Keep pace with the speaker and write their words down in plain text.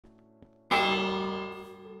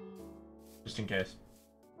just in case.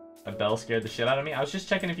 A bell scared the shit out of me. I was just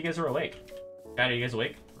checking if you guys were awake. Guys, are you guys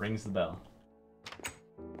awake? Rings the bell.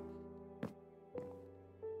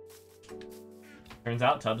 Turns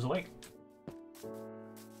out Tubbs awake.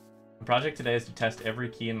 The project today is to test every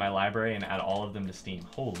key in my library and add all of them to Steam.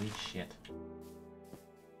 Holy shit.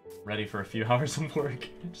 Ready for a few hours of work.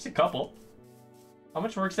 Just a couple. How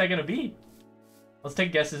much work is that gonna be? Let's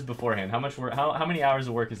take guesses beforehand. How much work? How many hours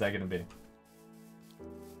of work is that gonna be?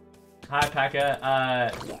 Hi,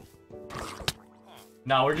 Pekka.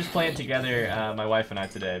 No, we're just playing together, my wife and I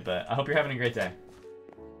today. But I hope you're having a great day.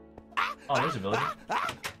 Oh, there's a villager.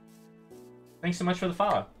 Thanks so much for the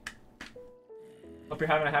follow. Hope you're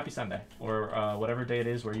having a happy Sunday or whatever day it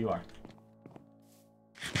is where you are.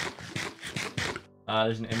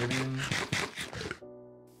 There's an interview.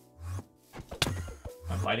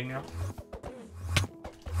 I'm fighting now.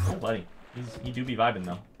 Oh, buddy. He do be vibing,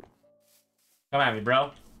 though. Come at me,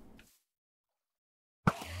 bro.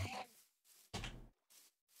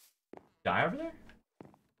 Die over there?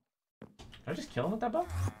 Did I just kill him with that bow?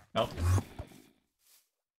 Nope.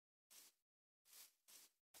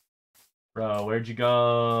 Bro, where'd you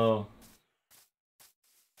go?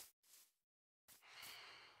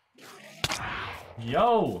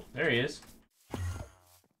 Yo! There he is. Come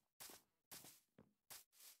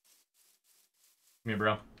here,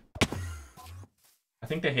 bro. I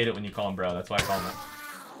think they hate it when you call him bro. That's why I call him that.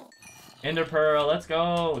 Ender Pearl, let's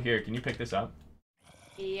go! Here, can you pick this up?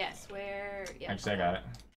 Yes, where... Yeah, actually, I got it.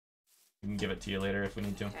 We can give it to you later if we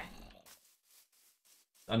need to. Okay.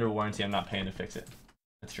 Under warranty, I'm not paying to fix it.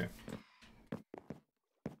 That's true.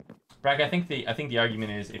 Brack, I think the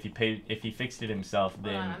argument is if he fixed it himself,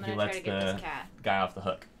 then he lets the guy off the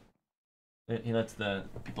hook. He lets the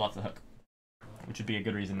people off the hook, which would be a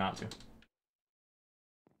good reason not to.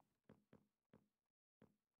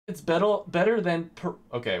 It's better than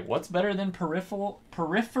okay. What's better than peripheral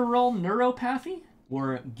neuropathy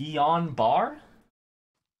or Guillain-Barré?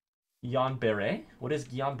 Guillain-Barré? What is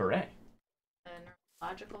Guillain-Barré? A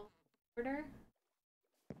neurological disorder.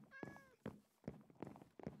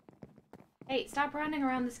 Hey, stop running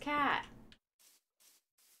around this cat.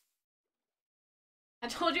 I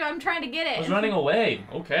told you I'm trying to get it. I was running away.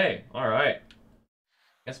 Okay. All right.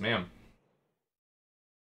 Yes, ma'am.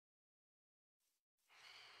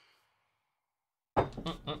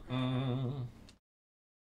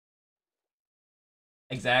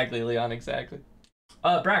 Exactly, Leon. Exactly.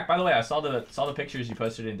 Brack. By the way, I saw the pictures you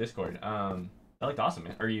posted in Discord. That looked awesome,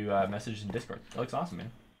 man. Or you messaged in Discord. That looks awesome,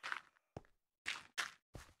 man.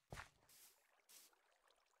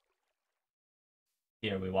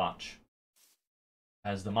 Here we watch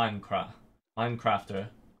as the Minecrafter.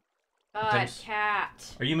 God,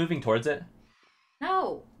 cat. Are you moving towards it?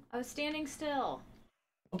 No, I was standing still.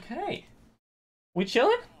 Okay. We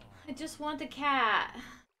chilling? I just want the cat.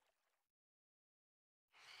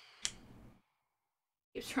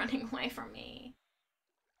 Keeps running away from me.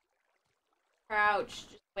 Crouch,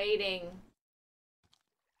 just waiting.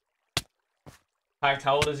 Pact,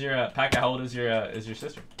 how old is your Pact, how old is your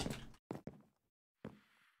sister?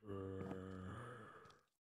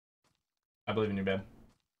 I believe in you, babe.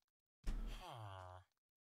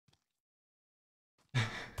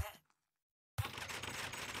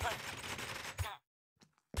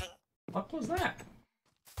 What was that?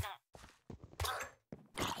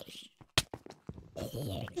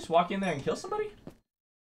 Just walk in there and kill somebody?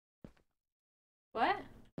 What?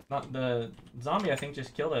 Not the zombie, I think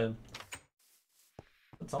just killed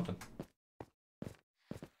something.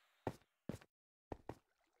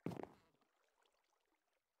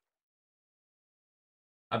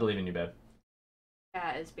 I believe in you, babe.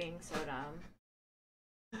 Cat is being so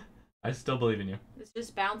dumb. I still believe in you. It's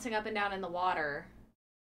just bouncing up and down in the water.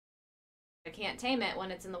 I can't tame it when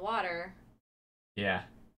it's in the water. Yeah.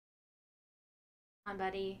 Come on,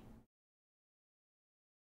 buddy.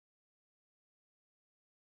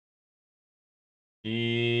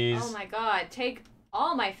 Jeez. Oh my god, take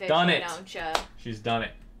all my fish, Done it. don't ya? She's done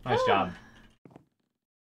it. Nice job.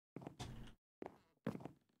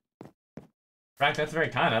 Frank, that's very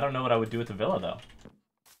kind. I don't know what I would do with the villa, though.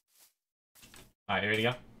 Alright, you ready to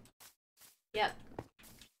go? Yep.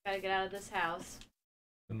 Gotta get out of this house.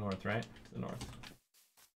 The north, right? To the north.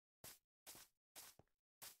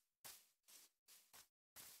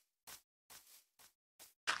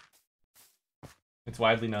 It's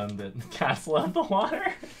widely known that cats love the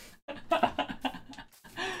water.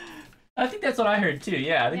 I think that's what I heard too.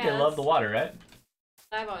 Yeah, I think they love the water, right?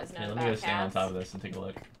 I've always known Let about me go stand on cats. top of this and take a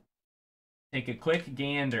look. Take a quick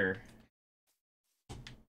gander.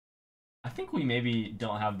 I think we maybe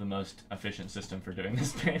don't have the most efficient system for doing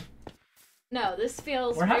this, babe. No, this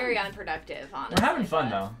feels very unproductive, honestly. We're having fun,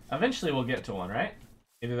 though. Eventually we'll get to one, right?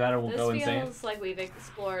 Either that or we'll go insane. This feels like we've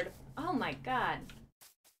explored... Oh my god.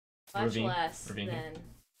 Much less than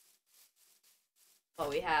what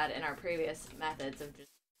we had in our previous methods of just...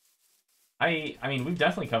 I mean, we've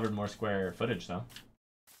definitely covered more square footage, though.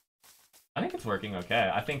 I think it's working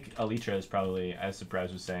okay. I think Elytra is probably, as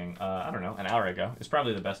Surprise was saying, I don't know, an hour ago, is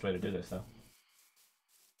probably the best way to do this, though.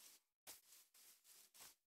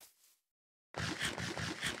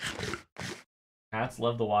 Cats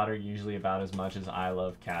love the water usually about as much as I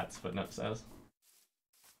love cats, Footnote says.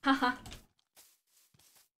 Haha.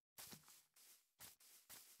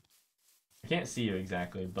 I can't see you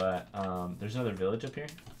exactly, but there's another village up here.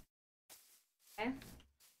 Okay.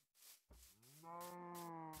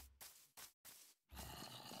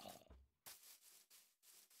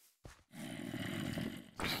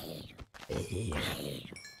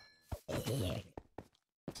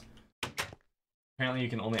 Apparently you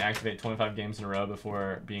can only activate 25 games in a row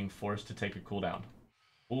before being forced to take a cooldown.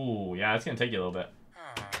 Ooh, yeah, it's gonna take you a little bit.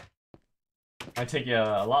 Might take you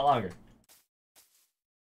a lot longer.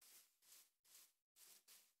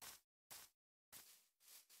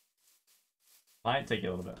 Might take you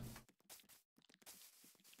a little bit.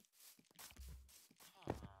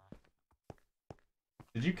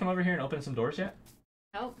 Did you come over here and open some doors yet?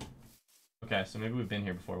 Nope. Okay, so maybe we've been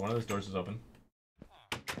here before. One of those doors is open.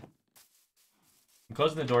 I'm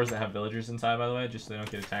closing the doors that have villagers inside, by the way, just so they don't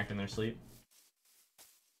get attacked in their sleep.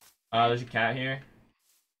 There's a cat here.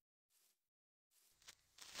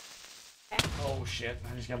 Okay. Oh shit,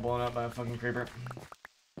 I just got blown up by a fucking creeper.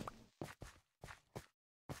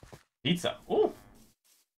 Pizza. Ooh!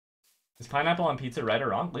 Is pineapple on pizza right or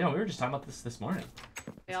wrong? Leon, we were just talking about this morning.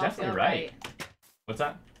 It's definitely right. What's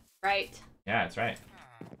that? Right. Yeah, it's right.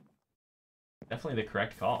 Definitely the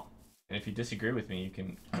correct call. And if you disagree with me, you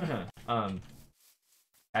can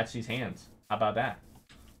catch these hands. How about that?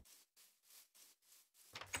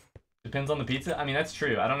 Depends on the pizza. I mean, that's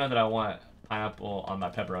true. I don't know that I want pineapple on my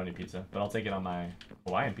pepperoni pizza, but I'll take it on my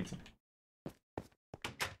Hawaiian pizza.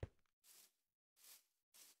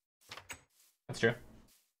 That's true.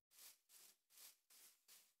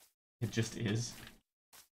 It just is.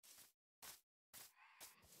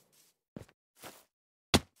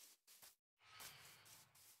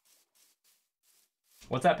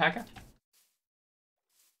 What's that, Pekka?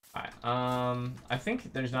 Alright, I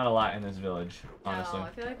think there's not a lot in this village, honestly. No, I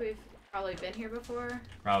feel like we've probably been here before.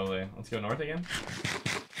 Probably. Let's go north again.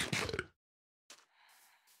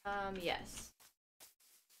 Yes.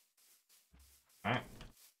 Alright.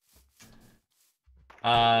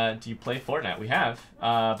 Do you play Fortnite? We have,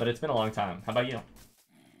 but it's been a long time. How about you?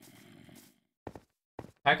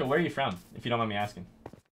 Pekka, where are you from, if you don't mind me asking?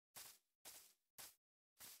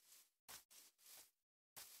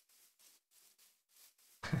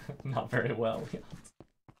 Not very well.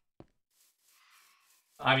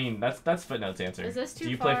 I mean, that's Footnote's answer. Is this too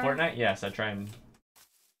Do you far? play Fortnite? Yes, I try and...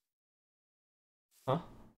 Huh?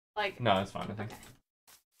 Like... No, it's fine, I think. Okay.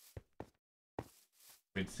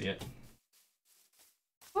 We'd see it.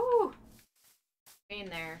 Woo! Being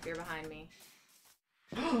there if you're behind me.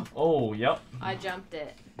 Oh, yep. I jumped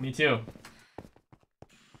it. Me too.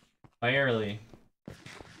 Barely.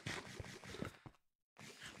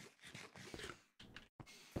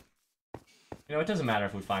 You know, it doesn't matter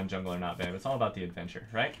if we find jungle or not, babe. It's all about the adventure,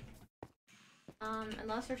 right?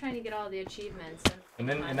 Unless we're trying to get all the achievements. And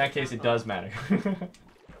then, in that case, it does matter.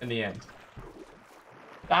 In the end.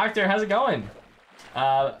 Doctor, how's it going?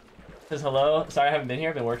 Says hello. Sorry I haven't been here.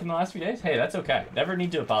 I've been working the last few days. Hey, that's okay. Never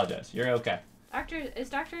need to apologize. You're okay. Is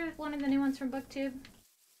Doctor one of the new ones from BookTube?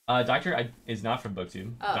 Doctor is not from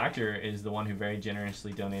BookTube. Oh, Doctor is the one who very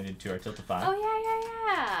generously donated to our Tiltify. Oh,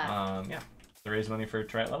 yeah. Yeah. To raise money for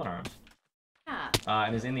Triet Lebanon Arms. Yeah.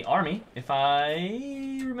 And is in the army, if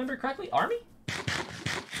I remember correctly. Army?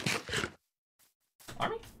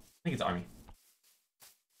 Army? I think it's army.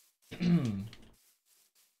 You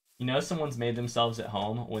know someone's made themselves at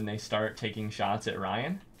home when they start taking shots at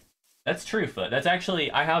Ryan? That's true, Foot. That's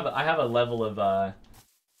actually, I have a level of, I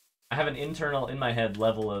have an internal, in my head,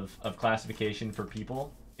 level of classification for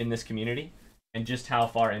people in this community, and just how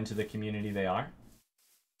far into the community they are.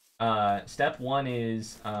 Step one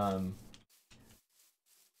is, I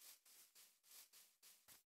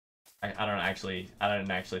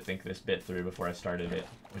didn't actually think this bit through before I started it,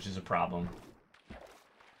 which is a problem.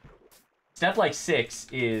 Step, like, 6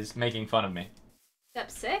 is making fun of me. Step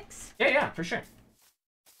 6? Yeah, for sure.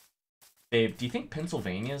 Babe, do you think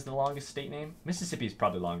Pennsylvania is the longest state name? Mississippi is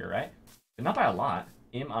probably longer, right? But not by a lot.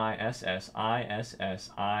 M-I-S-S-I-S-S-I.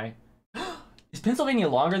 Is Pennsylvania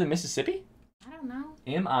longer than Mississippi? I don't know.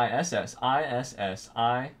 Mississippi.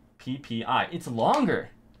 It's longer.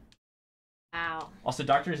 Wow. Also,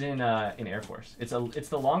 doctor's in Air Force. It's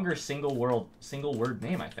the longer single word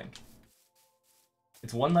name, I think.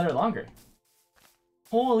 It's one letter longer.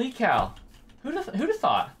 Holy cow! Who'd have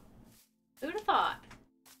thought? Who'd have thought?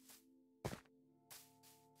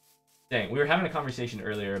 Dang, we were having a conversation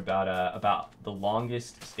earlier about the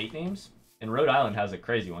longest state names, and Rhode Island has a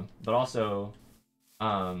crazy one, but also,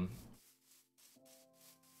 the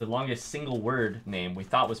longest single word name we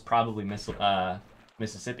thought was probably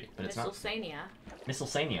Mississippi, but it's not.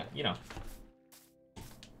 Miscellanea, you know.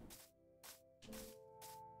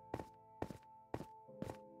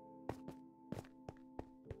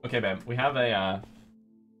 Okay, babe, we have a,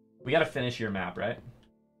 we gotta finish your map, right?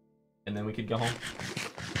 And then we could go home.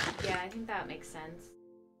 Yeah, I think that makes sense.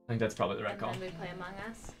 I think that's probably the right call. And then we play Among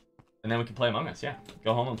Us. And then we can play Among Us, yeah.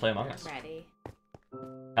 Go home and play Among Us. Ready.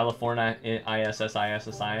 California,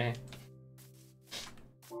 ISSI.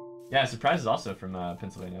 Yeah, Surprise is also from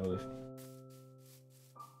Pennsylvania, I believe.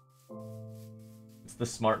 It's the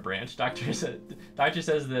smart branch. Doctor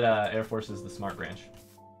says that Air Force is the smart branch.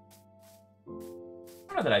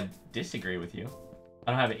 I don't know that I disagree with you.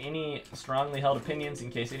 I don't have any strongly held opinions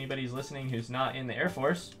in case anybody's listening who's not in the Air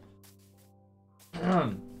Force.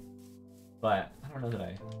 But I don't know that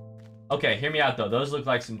I... Okay, hear me out though. Those look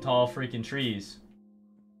like some tall freaking trees.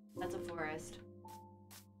 That's a forest.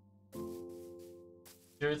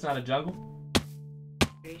 Sure it's not a jungle?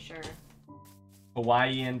 Pretty sure.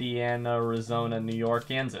 Hawaii, Indiana, Arizona, New York,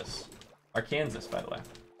 Kansas. Arkansas, by the way.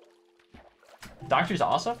 Doctor's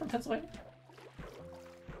also from Pennsylvania?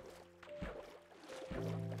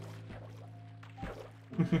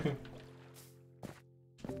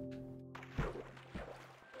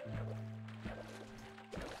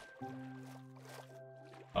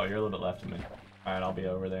 Oh, you're a little bit left of me. Alright, I'll be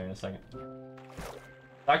over there in a second.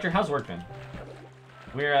 Doctor, how's work been?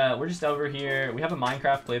 We're just over here. We have a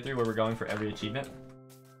Minecraft playthrough where we're going for every achievement.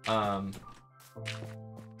 I'll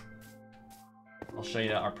show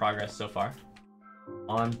you our progress so far.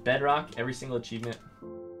 On Bedrock, every single achievement,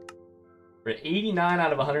 we're at 89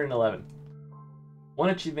 out of 111. One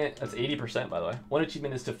achievement, that's 80% by the way. One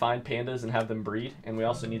achievement is to find pandas and have them breed, and we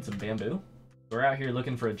also need some bamboo. We're out here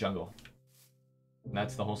looking for a jungle. And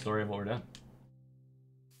that's the whole story of what we're doing.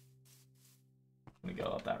 Let me go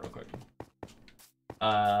up that real quick.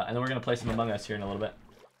 And then we're gonna play some Among Us here in a little bit.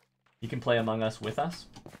 You can play Among Us with us.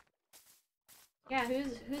 Yeah,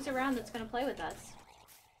 who's around that's gonna play with us?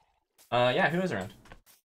 Yeah, who is around?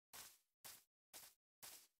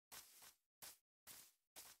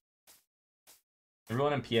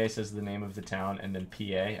 Everyone in PA says the name of the town and then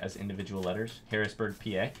PA as individual letters. Harrisburg,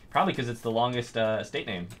 PA. Probably because it's the longest state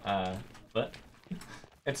name. But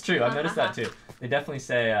it's true. I've noticed that too. They definitely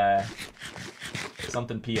say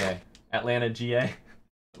something PA. Atlanta, GA.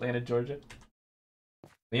 Atlanta, Georgia.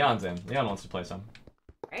 Leon's in. Leon wants to play some.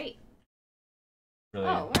 Great. Really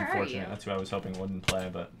where are unfortunate. you? That's who I was hoping wouldn't play,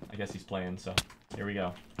 but I guess he's playing, so here we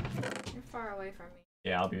go. You're far away from me.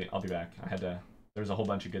 Yeah, I'll be back. There's a whole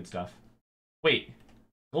bunch of good stuff. Wait,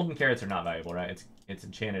 golden carrots are not valuable, right? It's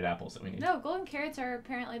enchanted apples that we need. No, golden carrots are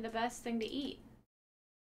apparently the best thing to eat.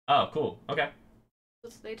 Oh, cool. Okay.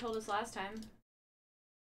 That's what they told us last time.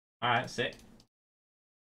 Alright, sick.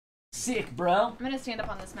 Sick, bro! I'm gonna stand up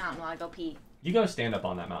on this mountain while I go pee. You go stand up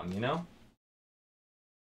on that mountain, you know?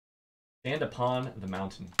 Stand upon the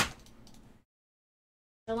mountain.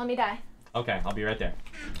 Don't let me die. Okay, I'll be right there.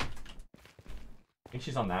 I think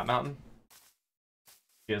she's on that mountain.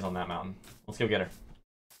 She is on that mountain. Let's go get her.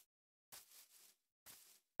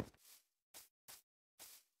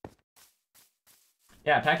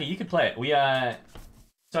 Yeah, Packy, you could play it.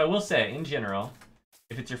 So I will say, in general,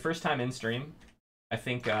 if it's your first time in stream, I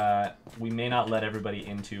think we may not let everybody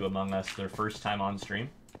into Among Us their first time on stream.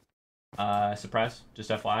 Surprise, just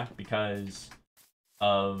FYI, because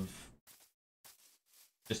of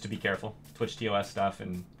just to be careful, Twitch TOS stuff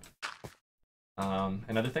and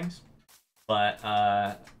other things. But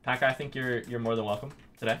Pack, I think you're more than welcome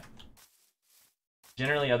today.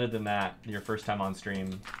 Generally, other than that, your first time on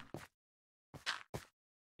stream,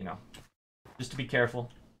 you know, just to be careful.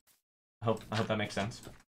 I hope that makes sense.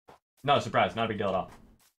 No, surprise, not a big deal at all.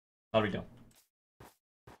 Not a big deal.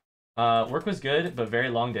 Work was good, but very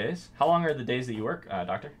long days. How long are the days that you work,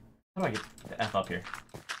 Doctor? How do I get the F up here?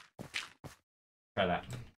 Try that.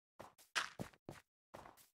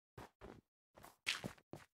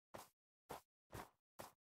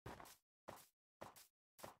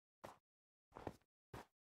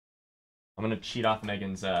 I'm gonna cheat off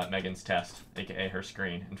Megan's test, aka her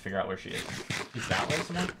screen, and figure out where she is. She's that way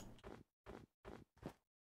somewhere?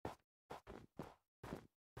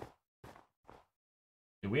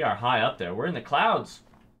 we are high up there. We're in the clouds.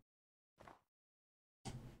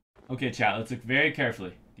 Okay, chat, let's look very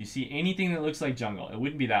carefully. Do you see anything that looks like jungle? It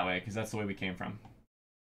wouldn't be that way, because that's the way we came from.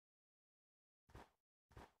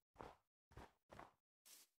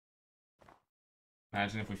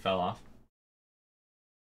 Imagine if we fell off.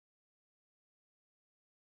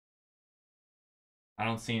 I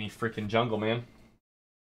don't see any freaking jungle, man.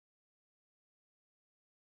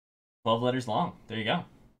 12 letters long. There you go.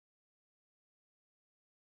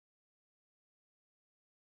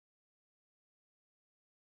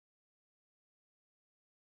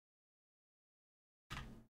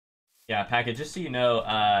 Yeah, Packet, just so you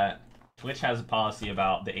know, Twitch has a policy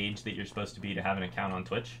about the age that you're supposed to be to have an account on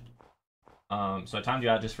Twitch. So I timed you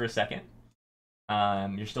out just for a second.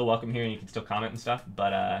 You're still welcome here and you can still comment and stuff,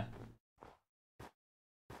 but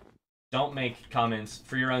don't make comments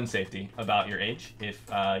for your own safety about your age if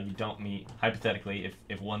you don't meet, hypothetically,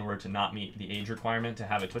 if one were to not meet the age requirement to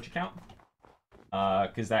have a Twitch account.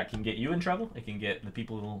 Because that can get you in trouble. It can get the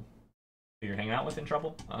people who you're hanging out with in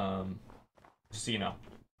trouble. Just so you know.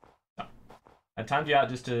 So, I timed you out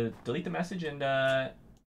just to delete the message and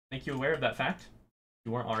make you aware of that fact, if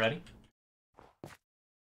you weren't already. I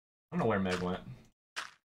don't know where Meg went.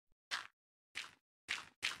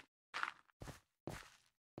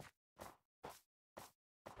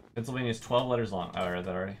 Pennsylvania is 12 letters long. Oh, I read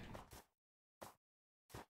that already.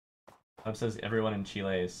 Hub says everyone in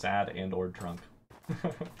Chile is sad and or drunk.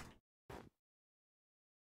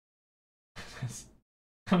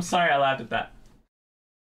 I'm sorry I laughed at that.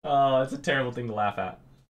 Oh, it's a terrible thing to laugh at.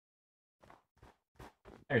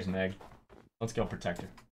 There's Meg. Let's go protect her.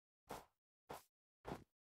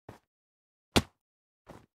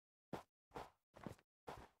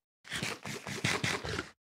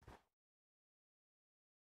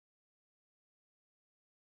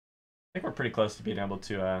 I think we're pretty close to being able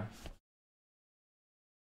to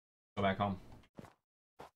go back home.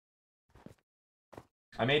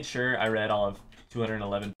 I made sure I read all of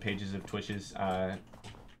 211 pages of Twitch's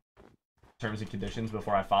terms and conditions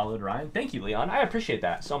before I followed Ryan. Thank you, Leon. I appreciate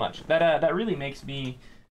that so much. That really makes me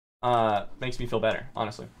feel better,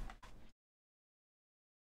 honestly.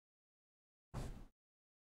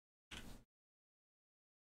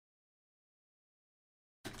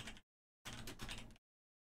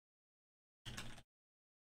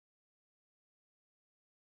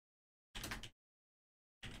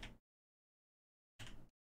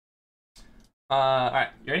 All right,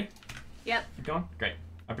 you ready? Yep. Keep going? Great.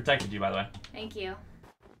 I protected you, by the way. Thank you. Is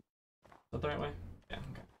that the right way? Yeah,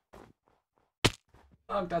 okay.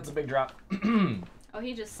 Oh, that's a big drop. Oh,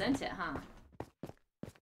 he just sent it, huh?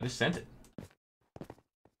 I just sent it.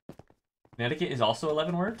 Connecticut is also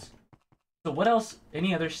 11 words? So what else?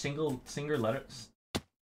 Any other single letter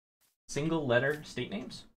state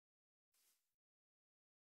names?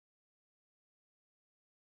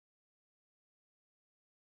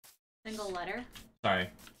 Single letter? Sorry.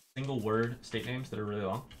 Single word state names that are really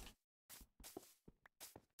long?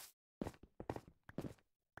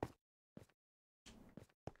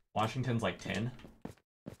 Washington's like 10,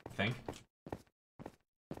 I think.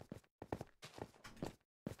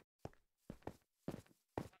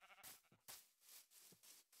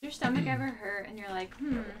 Your stomach ever hurt and you're like,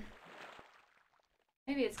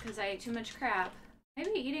 maybe it's because I ate too much crap. Maybe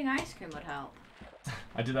eating ice cream would help.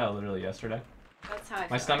 I did that literally yesterday. That's how I feel.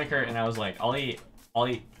 My stomach hurt and I was like, I'll eat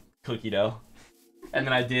cookie dough. And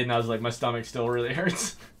then I did and I was like, my stomach still really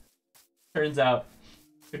hurts. Turns out,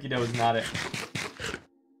 cookie dough is not it.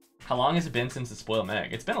 How long has it been since the spoiled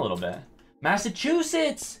Meg? It's been a little bit.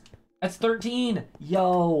 Massachusetts! That's 13!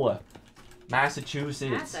 Yo! Massachusetts.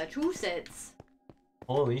 Massachusetts.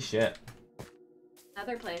 Holy shit.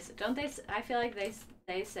 Another place. Don't they? I feel like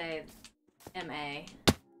they say M.A.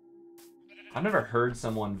 I've never heard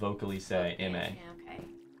someone vocally say okay. M.A. Yeah, okay.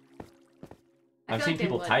 I've seen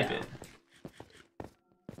people type it.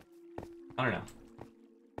 I don't know.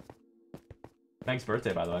 Meg's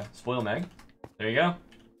birthday, by the way. Spoil Meg. There you go.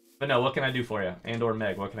 But no, what can I do for you? And or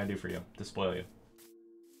Meg, what can I do for you to spoil you?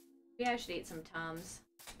 Maybe I should eat some Tums.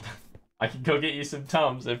 I can go get you some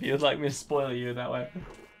Tums if you'd like me to spoil you that way.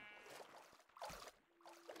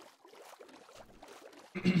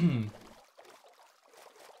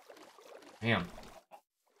 Damn.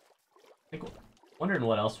 Wondering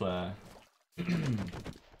what else are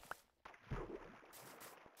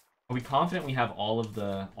we confident we have all of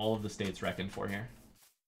the states reckoned for here?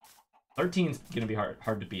 13's gonna be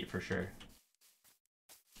hard to beat for sure.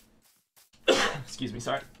 Excuse me,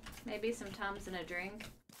 sorry. Maybe some Tums and a drink.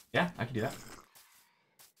 Yeah, I can do that.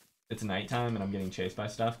 It's nighttime and I'm getting chased by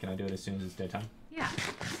stuff. Can I do it as soon as it's daytime? Yeah.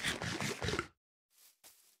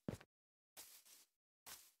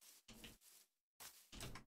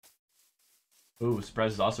 Ooh,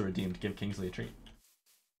 surprise is also redeemed. Give Kingsley a treat.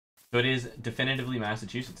 So it is definitively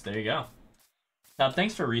Massachusetts. There you go. Now,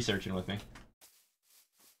 thanks for researching with me.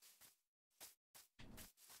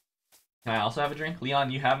 Can I also have a drink?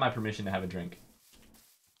 Leon, you have my permission to have a drink.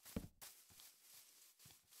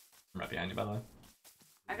 I'm right behind you, by the way.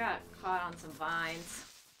 I got caught on some vines.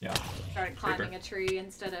 Yeah. Started climbing a tree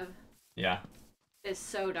instead of... Yeah. It's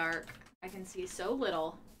so dark. I can see so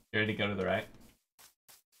little. You ready to go to the right?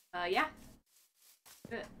 Yeah.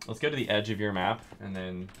 Good. Let's go to the edge of your map, and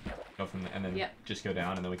then go from the, and then Yep. just go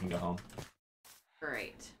down, and then we can go home.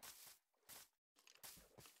 Great.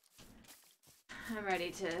 I'm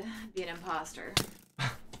ready to be an imposter.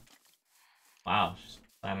 Wow, just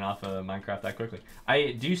signing off of Minecraft that quickly.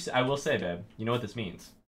 I will say, babe, you know what this means?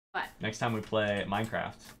 What? Next time we play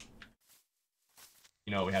Minecraft,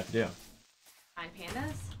 you know what we have to do? Find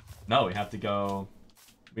pandas? No, we have to go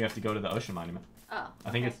to the ocean monument. Oh.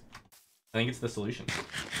 I think it's the solution.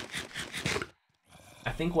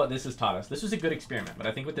 I think what this has taught us, this was a good experiment, but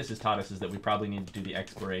I think what this has taught us is that we probably need to do the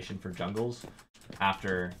exploration for jungles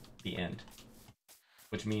after the end.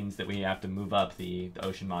 Which means that we have to move up the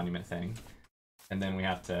ocean monument thing. And then we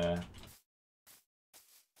have to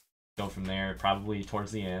go from there, probably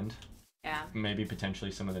towards the end. Yeah. Maybe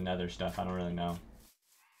potentially some of the nether stuff, I don't really know.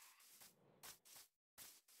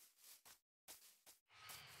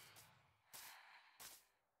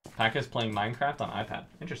 Paka's playing Minecraft on iPad.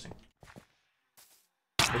 Interesting.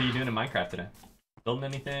 What are you doing in Minecraft today? Building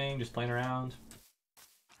anything? Just playing around?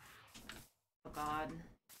 Oh god.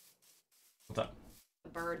 What's up? The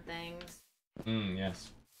bird things.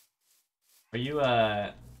 Yes. Are you,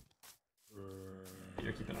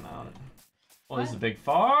 You're keeping an eye on it. Oh, this is a big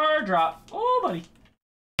far drop. Oh, buddy.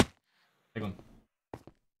 Big one.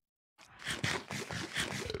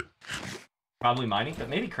 Probably mining, but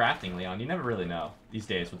maybe crafting, Leon. You never really know these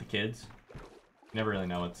days with the kids. You never really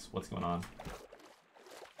know what's going on.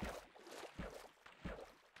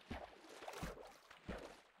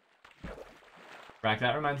 Rack,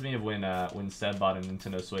 that reminds me of when Seb bought a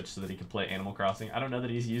Nintendo Switch so that he could play Animal Crossing. I don't know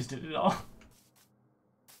that he's used it at all.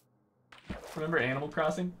 Remember Animal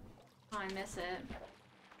Crossing? Oh, I miss it.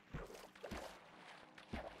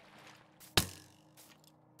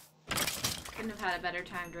 Couldn't have had a better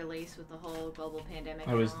timed release with the whole global pandemic.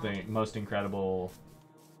 It was the most incredible,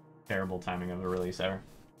 terrible timing of a release ever.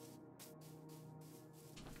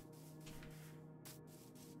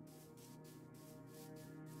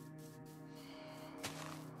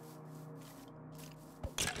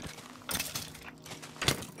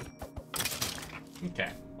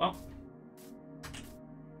 Okay, well.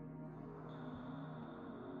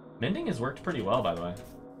 Mending has worked pretty well, by the way.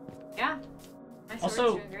 Yeah. My sword's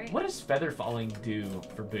Also, doing great. what does feather falling do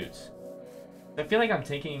for boots? I feel like I'm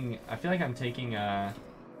taking less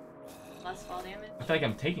fall damage. I feel like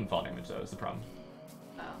I'm taking fall damage though, is the problem.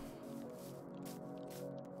 Oh.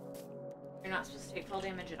 You're not supposed to take fall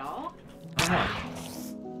damage at all? I don't know.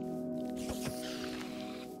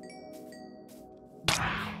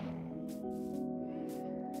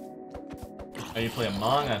 Oh, you play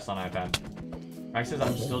Among Us on iPad. Max says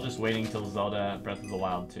I'm still just waiting till Zelda Breath of the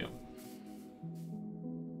Wild 2. Am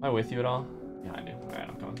I with you at all? Yeah, I do. Alright,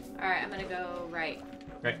 I'm coming. Alright, I'm gonna go right.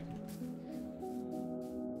 Great.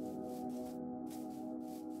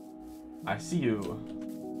 I see you.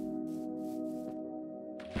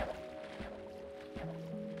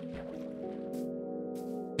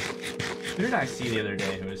 Who did I see the other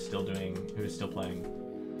day who was still playing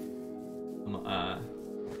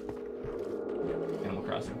Animal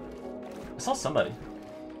Crossing? I saw somebody.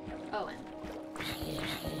 Owen.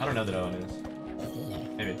 I don't know that Owen is.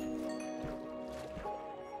 Maybe.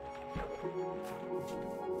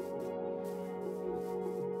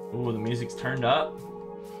 Ooh, the music's turned up.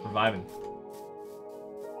 We're vibing.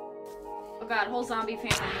 Oh god, whole zombie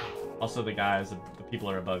family. Also, the guys, the people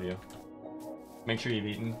are above you. Make sure you've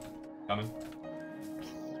eaten. Coming.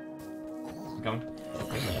 I'm coming.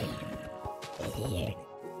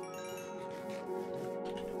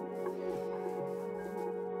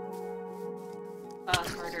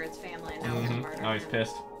 Boss murder its family and now we're gonna murder Oh, he's him.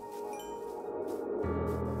 pissed.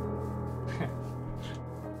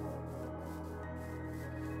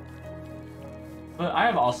 But I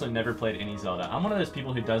have also never played any Zelda. I'm one of those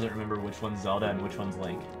people who doesn't remember which one's Zelda and which one's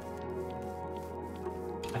Link.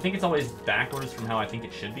 I think it's always backwards from how I think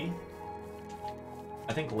it should be.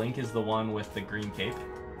 I think Link is the one with the green cape.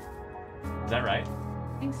 Is that right?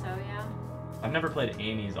 I think so, yeah. I've never played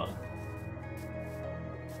any Zelda.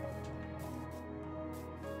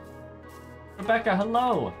 Rebecca,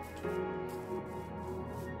 hello!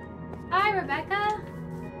 Hi, Rebecca!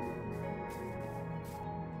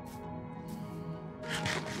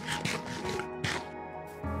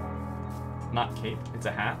 Not cape. It's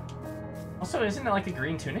a hat. Also, isn't it like a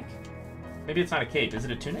green tunic? Maybe it's not a cape. Is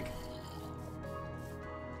it a tunic?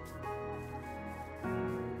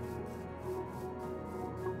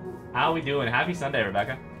 How we doing? Happy Sunday,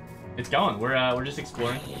 Rebecca. It's going. We're just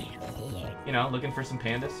exploring. You know, looking for some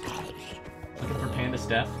pandas. Looking for Panda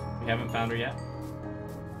Steph. We haven't found her yet.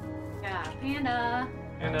 Yeah, Panda.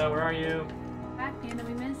 Panda, where are you? Back, Panda,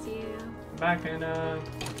 we miss you. Back, Panda.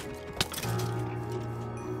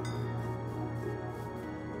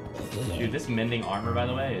 Dude, this mending armor, by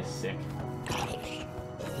the way, is sick.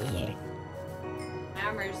 My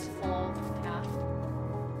armor's full, yeah.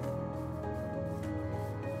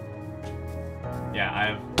 Yeah, I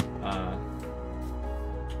have,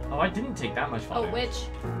 Oh, I didn't take that much fall Oh, damage. witch.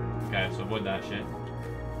 Okay, so avoid that shit.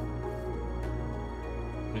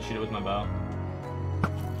 I'm gonna shoot it with my bow.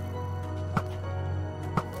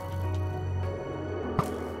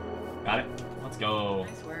 Got it. Let's go.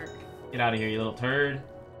 Nice work. Get out of here, you little turd.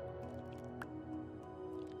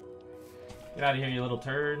 Get out of here, you little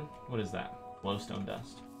turd. What is that? Glowstone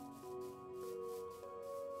dust.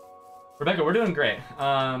 Rebecca, we're doing great.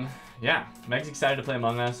 Yeah, Meg's excited to play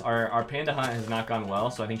Among Us. Our panda hunt has not gone well,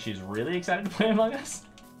 so I think she's really excited to play Among Us.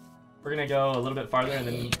 We're gonna go a little bit farther and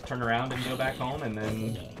then turn around and go back home, and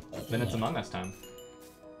then it's Among Us time.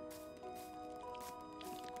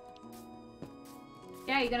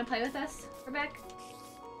 Yeah, you gonna play with us, Rebecca?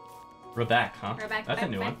 Rebecca, huh? Rebecca, That's a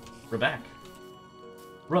new one. Rebecca.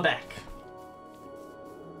 Rebecca.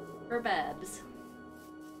 Rebebs.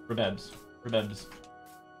 Rebebs. Rebebs.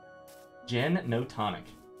 Jen, no tonic.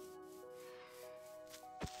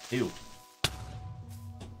 Ew.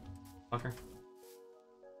 Fucker.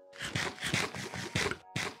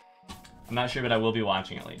 I'm not sure, but I will be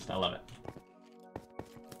watching at least. I love it.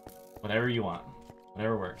 Whatever you want.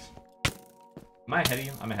 Whatever works. Am I ahead of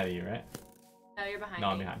you? I'm ahead of you, right? No, you're behind No,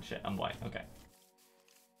 me. I'm behind. Shit, I'm white. Okay.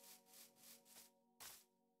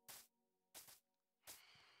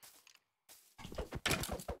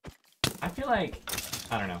 I feel like...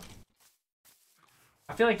 I don't know.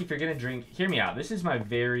 I feel like if you're gonna drink... Hear me out. This is my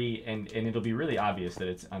very... And it'll be really obvious that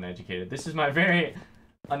it's uneducated. This is my very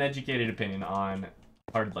uneducated opinion on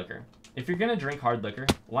hard liquor. If you're gonna drink hard liquor,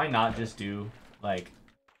 why not just do, like,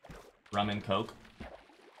 rum and coke?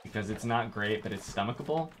 Because it's not great, but it's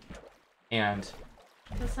stomachable. And...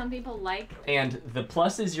 So some people like... And the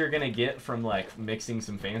pluses you're gonna get from, like, mixing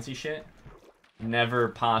some fancy shit never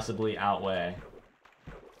possibly outweigh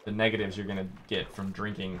the negatives you're gonna get from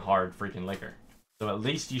drinking hard freaking liquor. So at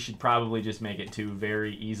least you should probably just make it two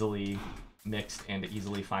very easily mixed and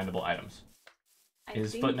easily findable items.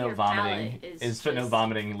 Is Footnote vomiting? Is Footnote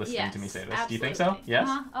vomiting listening to me say this? Absolutely. Do you think so? Yes?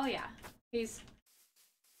 Oh yeah. He's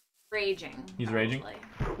raging. He's probably. raging?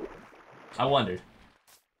 I wondered.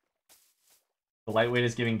 The lightweight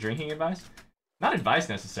is giving drinking advice? Not advice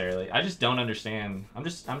necessarily. I just don't understand. I'm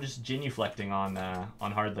just genuflecting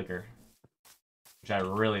on hard liquor, which I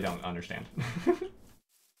really don't understand.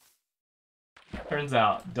 Turns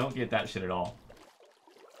out, don't get that shit at all.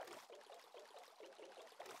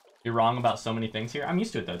 You're wrong about so many things here. I'm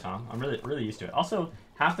used to it though, Tom. I'm really used to it. Also,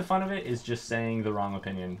 half the fun of it is just saying the wrong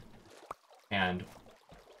opinion and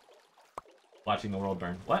watching the world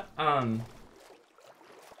burn. What? Hey,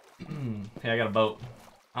 I got a boat.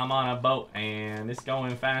 I'm on a boat and it's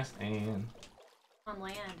going fast and... On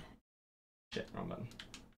land. Shit, wrong button.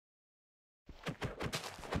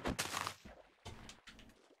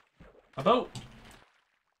 A boat!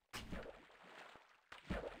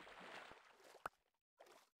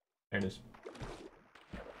 There it is.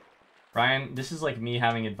 Ryan, this is like me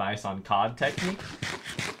having advice on COD technique.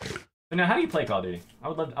 But now, how do you play Call of Duty? I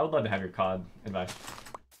would love to have your COD advice.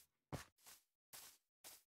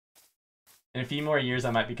 In a few more years,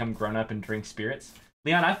 I might become grown up and drink spirits.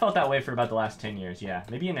 Leon, I felt that way for about the last 10 years. Yeah,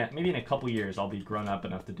 maybe in a couple years, I'll be grown up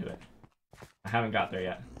enough to do it. I haven't got there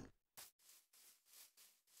yet.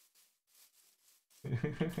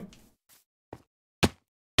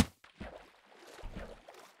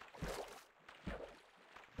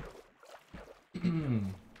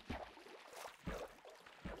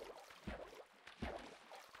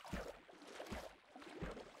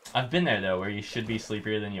 I've been there though, where you should be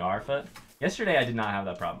sleepier than you are, Foot. Yesterday I did not have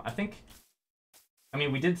that problem. I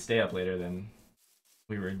mean, we did stay up later than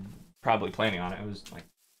we were probably planning on it. It was like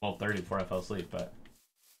 12:30 before I fell asleep, but...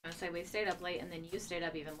 I was gonna say, we stayed up late and then you stayed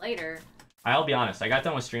up even later. I'll be honest, I got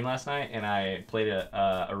done with stream last night and I played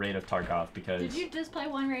a raid of Tarkov because... Did you just play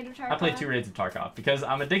one raid of Tarkov? I played 2 raids of Tarkov because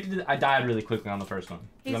I'm addicted to... I died really quickly on the first one.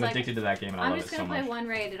 I'm like, addicted to that game and I love it so much. I'm just gonna play one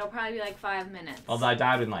raid. It'll probably be like 5 minutes. Although I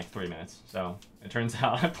died in like 3 minutes, so it turns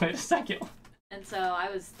out I played a second one. And so I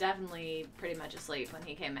was definitely pretty much asleep when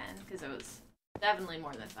he came in, because it was definitely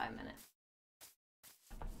more than 5 minutes.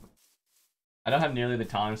 I don't have nearly the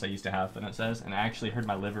tolerance I used to have, but it says, and I actually heard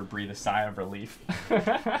my liver breathe a sigh of relief.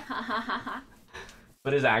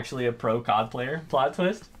 But is actually a pro COD player. Plot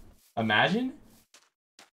twist. Imagine.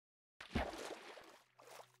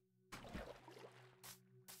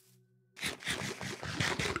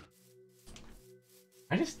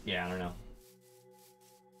 Yeah, I don't know.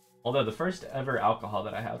 Although the first ever alcohol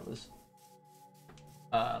that I had was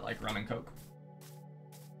like rum and coke.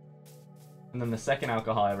 And then the second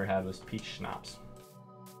alcohol I ever had was peach schnapps.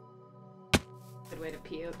 Good way to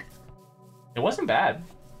puke. It wasn't bad.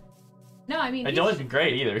 No, I mean... It wasn't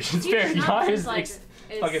great either. It's very nice. Like,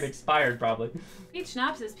 fucking expired, probably. Peach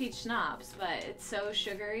schnapps is peach schnapps, but it's so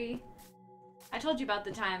sugary. I told you about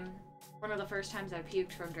the time, one of the first times I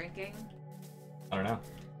puked from drinking. I don't know.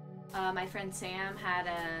 My friend Sam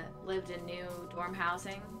lived in new dorm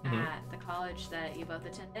housing at the college that you both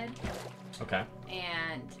attended. Okay.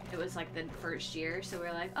 And it was like the first year, so we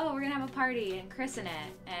were like, oh, we're gonna have a party and christen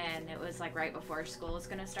it. And it was like right before school was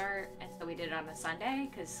gonna start, and so we did it on a Sunday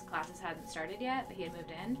because classes hadn't started yet, but he had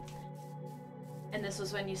moved in. And this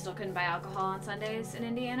was when you still couldn't buy alcohol on Sundays in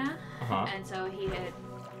Indiana. And so he had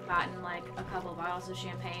gotten like a couple bottles of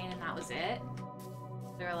champagne, and that was it.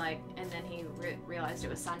 They were like, and then he realized it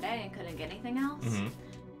was Sunday and couldn't get anything else.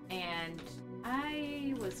 And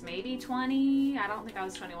I was maybe 20. I don't think I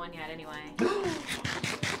was 21 yet anyway.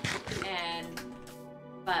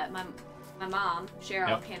 But my mom,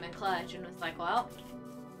 Cheryl, came in clutch and was like, well,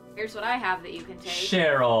 here's what I have that you can take.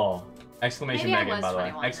 Cheryl! Exclamation Maybe Megan, by the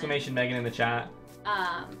way. Exclamation then. Megan in the chat.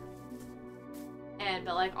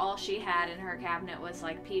 But like all she had in her cabinet was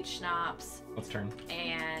like peach schnapps. Let's turn.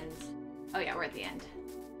 And, oh yeah, we're at the end.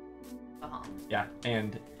 Go home. Yeah,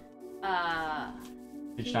 and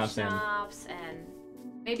peach schnapps and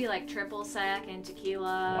maybe like triple sec and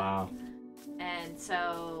tequila. Wow. And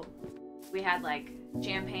so we had like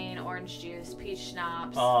champagne, orange juice, peach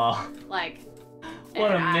schnapps. Oh. Like,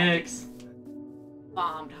 what a mix.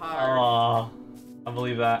 Bombed hard. Oh, I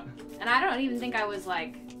believe that. And I don't even think I was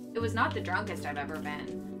like, it was not the drunkest I've ever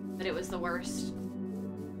been, but it was the worst,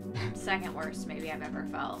 second worst maybe I've ever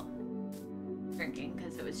felt drinking,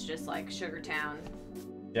 because it was just like Sugar Town.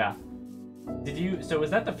 Yeah. So was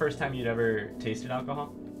that the first time you'd ever tasted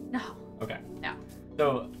alcohol? No. Okay. No.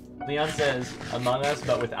 So Leon says, Among Us,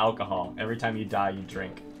 but with alcohol. Every time you die, you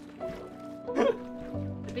drink.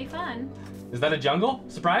 It'd be fun. Is that a jungle?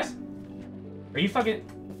 Surprise? Are you fucking...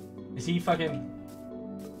 Is he fucking...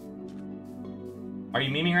 Are you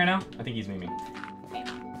memeing right now? I think he's memeing.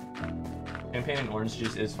 Champagne and orange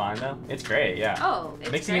juice is fine, though. It's great, yeah. Oh,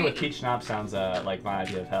 it's Mixing great. it with peach schnapps sounds like my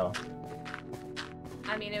idea of hell.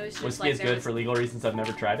 I mean, it was just Whiskey like is good for legal reasons. I've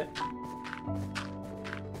never tried it.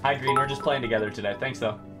 Hi, Green. We're just playing together today. Thanks,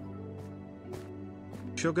 though.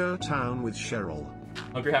 Sugar Town with Cheryl.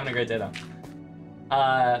 Hope you're having a great day, though.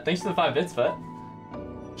 Thanks for the 5 bits, but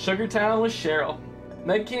Sugar Town with Cheryl.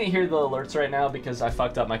 Meg can't hear the alerts right now because I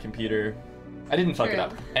fucked up my computer. I didn't fuck it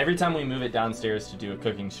up. Every time we move it downstairs to do a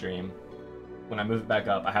cooking stream, when I move it back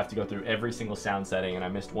up, I have to go through every single sound setting, and I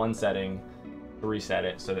missed one setting to reset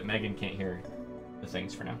it so that Megan can't hear the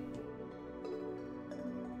things for now.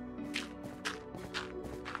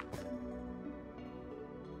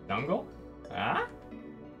 Jungle? Ah?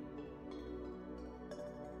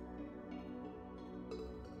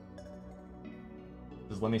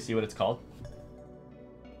 Just let me see what it's called.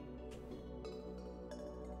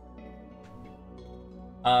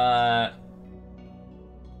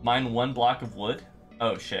 Mine 1 block of wood.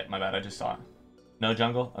 Oh shit, my bad, I just saw it. No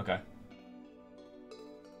jungle? Okay.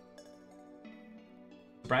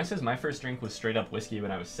 Brian says my first drink was straight up whiskey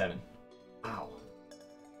when I was 7. Wow.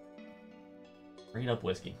 Straight up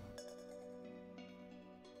whiskey.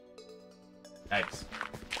 Yikes.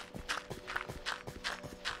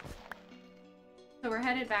 So we're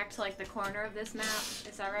headed back to like the corner of this map,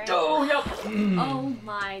 is that right? Oh, yep! Oh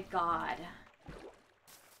my god.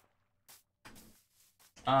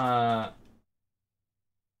 F1.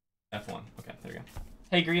 Okay, there we go.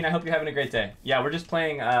 Hey Green, I hope you're having a great day. Yeah, we're just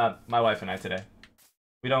playing my wife and I today.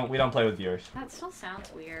 We don't play with viewers. That still sounds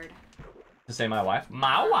weird. To say my wife?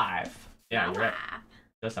 My wife. Yeah, My you're right. wife.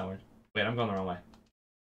 Does sound weird. Wait, I'm going the wrong way.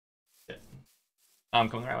 Shit. Oh, I'm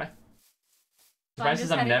going the right way. So Brian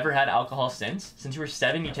says I've never had alcohol since. Since you were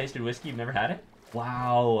 7, you tasted whiskey. You've never had it?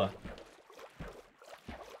 Wow.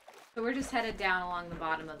 So we're just headed down along the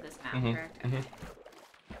bottom of this map, correct? Okay.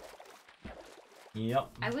 Yep.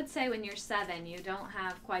 I would say when you're 7, you don't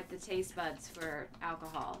have quite the taste buds for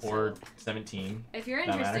alcohol. Or so 17. if you're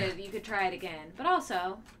interested, you could try it again. But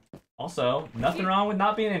also Also, nothing wrong with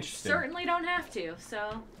not being interested. Certainly don't have to,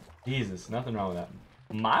 so. Jesus, nothing wrong with that.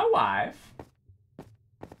 My wife.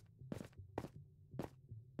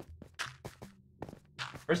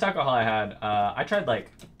 First alcohol I had, I tried like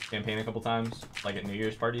champagne a couple times, like at New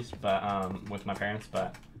Year's parties, but with my parents.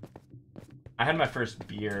 But I had my first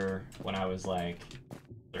beer when I was like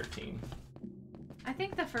 13. I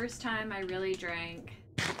think the first time I really drank.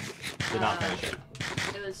 Did not finish it.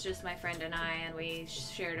 It was just my friend and I, and we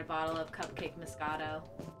shared a bottle of Cupcake Moscato.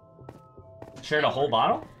 Shared a whole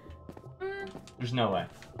bottle? Mm. There's no way.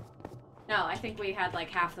 No, I think we had like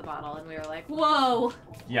half the bottle, and we were like, whoa!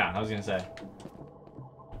 Yeah, I was gonna say.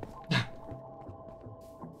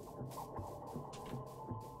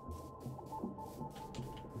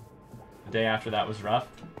 The day after that was rough.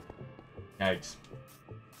 Yikes.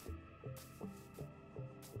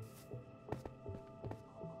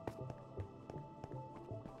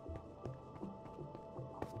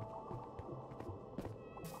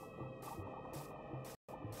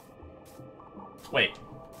 Wait,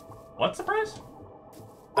 what surprise?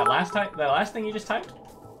 That last thing you just typed?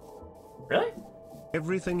 Really?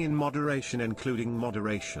 Everything in moderation, including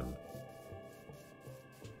moderation.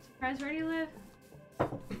 Surprise, where do you live?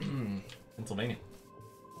 Pennsylvania.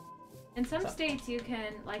 In some states, you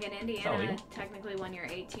can, like in Indiana, illegal? technically when you're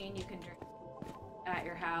 18, you can drink at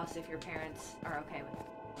your house if your parents are okay with it.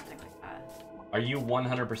 Something like that. Are you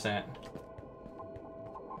 100%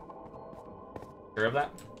 sure of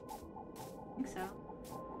that? I think so.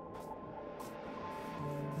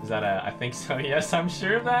 Is that a I think so? Yes, I'm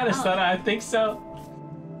sure of that. Is that a I think so?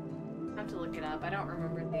 I have to look it up. I don't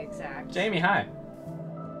remember the exact. Jamie, hi.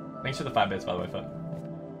 Thanks for the 5 bits, by the way, Foot.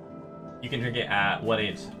 You can drink it at what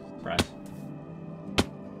age, Surprise?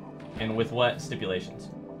 And with what stipulations?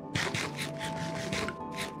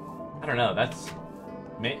 I don't know. That's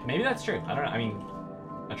maybe that's true. I don't know. I mean,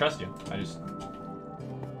 I trust you. I just.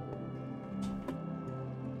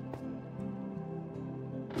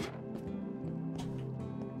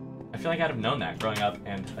 I feel like I'd have known that growing up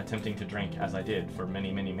and attempting to drink as I did for many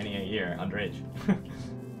a year underage.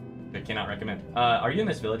 I cannot recommend. Are you in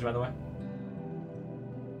this village, by the way?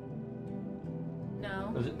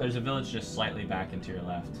 No. There's a village just slightly back and to your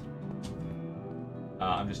left.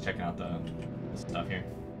 I'm just checking out the stuff here.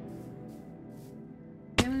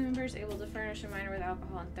 Family members able to furnish a minor with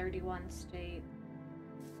alcohol in 31 states.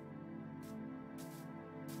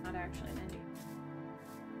 Not actually in India.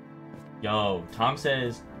 Yo, Tom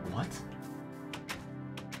says, what?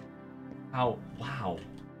 How? Wow.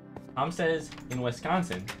 Tom says in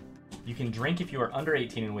Wisconsin, you can drink if you are under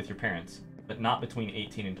 18 and with your parents, but not between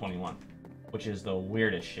 18 and 21, which is the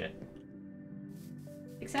weirdest shit.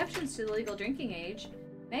 Exceptions to the legal drinking age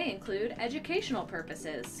may include educational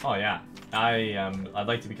purposes. Oh yeah, I'd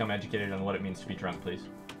like to become educated on what it means to be drunk, please.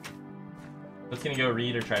 Let's gonna go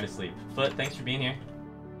read or try to sleep. Foot, thanks for being here.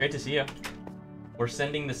 Great to see you. We're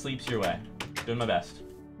sending the sleeps your way. Doing my best.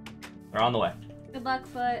 They're on the way. Good luck,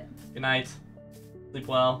 Foot. Good night. Sleep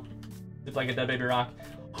well. Sleep like a dead baby rock.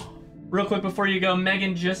 Real quick before you go,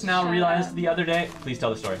 Megan just now realized the other day. Please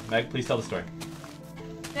tell the story. Meg, please tell the story.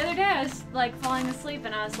 The other day I was like falling asleep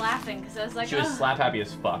and I was laughing because I was like, She was slap happy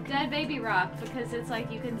as fuck. Dead baby rock, because it's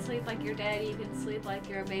like you can sleep like you're dead, you can sleep like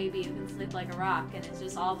you're a baby, you can sleep like a rock, and it's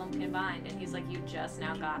just all of them combined. And he's like, you just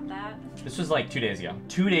now got that? This was like 2 days ago.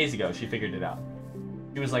 2 days ago she figured it out.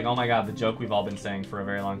 She was like, oh my god, the joke we've all been saying for a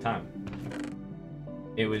very long time.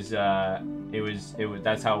 It was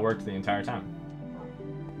that's how it worked the entire time.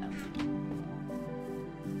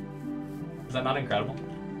 Is that not incredible?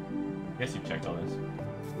 I guess you've checked all this.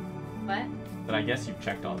 What? But I guess you've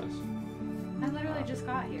checked all this. I literally just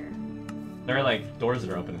got here. There are like doors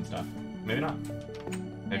that are open and stuff. Maybe not.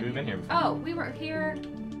 Maybe we've been here before. Oh, we were here.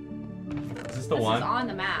 Is this the one? This is on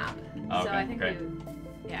the map. Oh, okay, so I think great.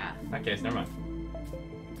 yeah. In that case, never mind.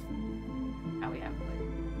 Oh, we have.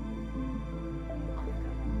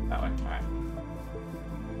 That way. Alright.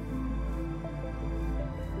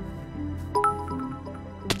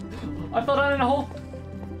 I fell down in a hole.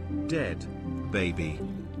 Dead baby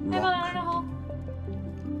I fell down rock. in a hole.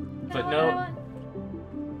 But no.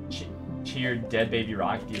 Cheered dead baby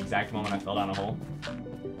rock the exact moment I fell down a hole.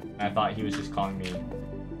 And I thought he was just calling me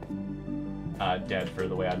dead for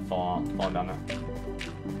the way I'd fallen down there.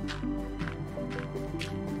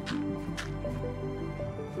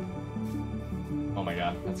 Oh my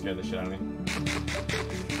god, that scared the shit out of me.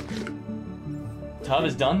 Tub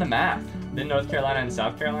has done the math. Then North Carolina and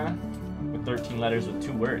South Carolina with 13 letters with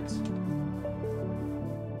 2 words.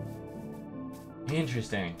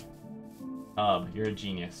 Interesting. Tub, you're a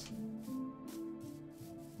genius.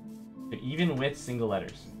 But even with single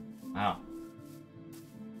letters. Wow.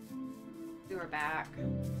 back.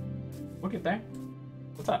 We'll get there.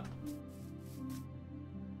 What's up?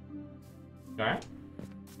 You alright?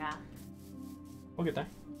 Yeah. We'll get there.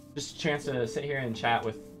 Just a chance to sit here and chat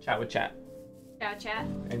with chat. Chat. And Chat.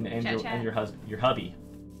 and your husband, your hubby.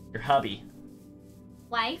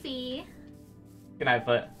 Wifey. Good night,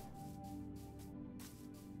 Foot.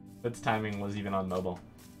 Foot's timing was even on mobile.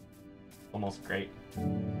 Almost great.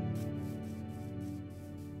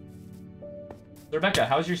 Rebecca,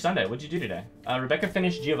 how was your Sunday? What'd you do today? Rebecca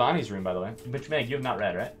finished Giovanni's room, by the way. Which, Meg, you have not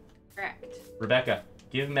read, right? Correct. Rebecca,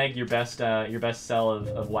 give Meg your best sell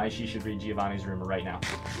of why she should read Giovanni's room right now.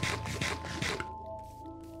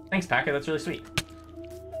 Thanks, Packer. That's really sweet.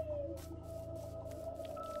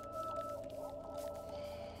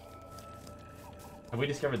 Have we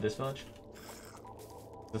discovered this village?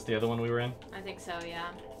 Is this the other one we were in? I think so,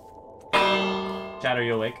 yeah. Chad, are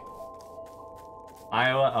you awake?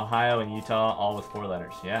 Iowa, Ohio, and Utah, all with 4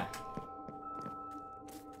 letters. Yeah.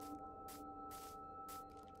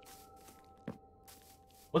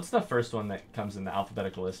 What's the first one that comes in the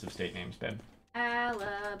alphabetical list of state names, babe?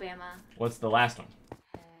 Alabama. What's the last one?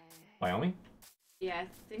 Wyoming? Yeah, I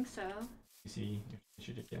think so. You see, you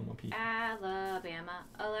should get one piece. Alabama,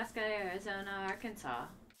 Alaska, Arizona, Arkansas.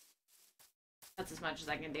 That's as much as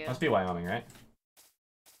I can do. Must be Wyoming, right?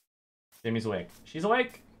 Jamie's awake. She's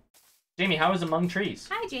awake! Jamie, how was Among Trees?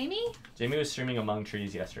 Hi, Jamie. Jamie was streaming Among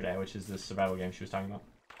Trees yesterday, which is the survival game she was talking about.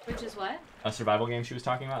 Which is what? A survival game she was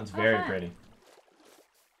talking about. It's very pretty.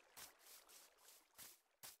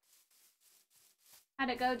 How'd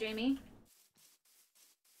it go, Jamie?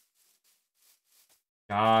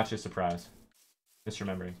 Gotcha, surprise.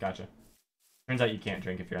 Misremembering. Gotcha. Turns out you can't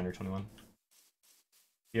drink if you're under 21.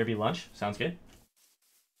 BRB lunch? Sounds good.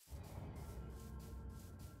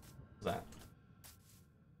 What's that?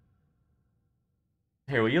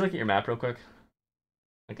 Here, will you look at your map real quick?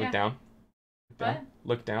 Like, look down. Look down. What?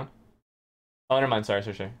 Look down. Oh, never mind. Sorry.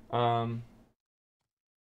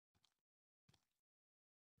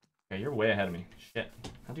 Yeah, you're way ahead of me. Shit.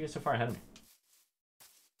 How'd you get so far ahead of me?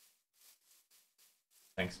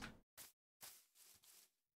 Thanks.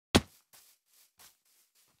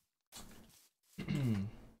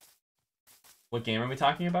 What game are we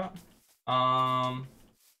talking about? I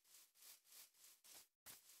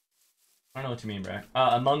don't know what you mean, bro.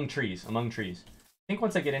 Among Trees. Among Trees. I think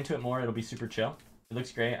once I get into it more, it'll be super chill. It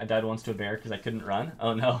looks great. I died once to a bear because I couldn't run.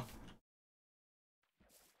 Oh no.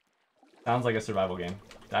 Sounds like a survival game.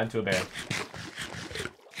 Died to a bear.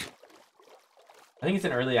 I think it's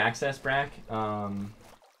an early access, Brack.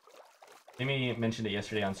 Jamie mentioned it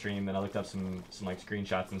yesterday on stream, and I looked up some like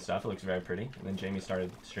screenshots and stuff. It looks very pretty. And then Jamie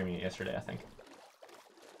started streaming it yesterday, I think.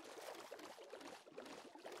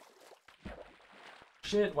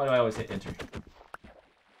 Shit, why do I always hit enter?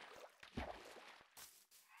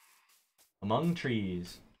 Among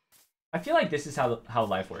Trees. I feel like this is how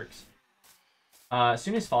life works. As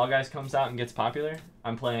soon as Fall Guys comes out and gets popular,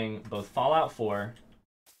 I'm playing both Fallout 4,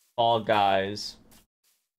 Fall Guys,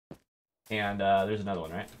 and there's another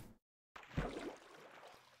one, right?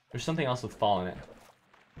 There's something else with Fall in it.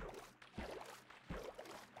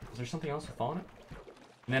 Is there something else with Fall in it?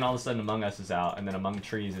 And then all of a sudden Among Us is out, and then Among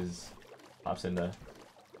Trees pops into...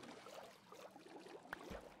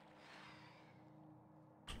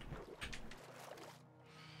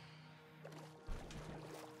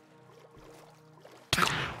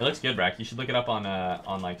 It looks good, Brack. You should look it up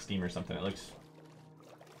on like Steam or something. It looks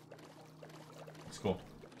cool.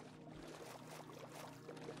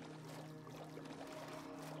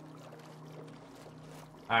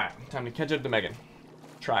 Alright, time to catch up to Megan.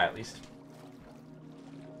 Try at least.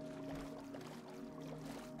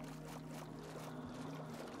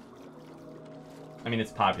 I mean,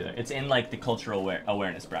 it's popular. It's in like the cultural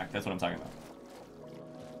awareness, Brack. That's what I'm talking about.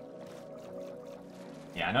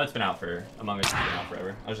 Yeah, I know it's been out for Among Us. Has been out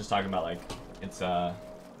forever. I was just talking about like it's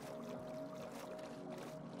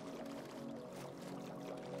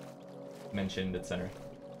mentioned, etc.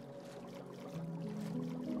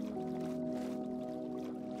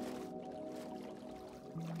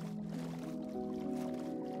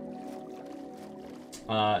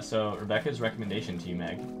 So Rebecca's recommendation to you,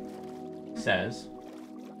 Meg, says,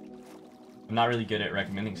 I'm not really good at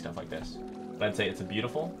recommending stuff like this, but I'd say it's a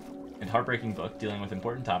beautiful and heartbreaking book dealing with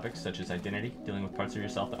important topics such as identity, dealing with parts of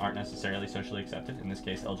yourself that aren't necessarily socially accepted, in this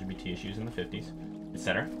case LGBT issues in the 50s,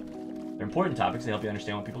 etc. They're important topics, they help you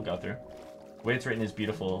understand what people go through. The way it's written is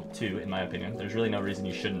beautiful too, in my opinion. There's really no reason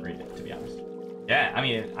you shouldn't read it, to be honest. Yeah, I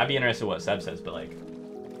mean, I'd be interested in what Seb says, but like,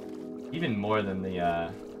 even more than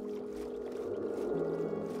the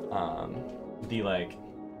like,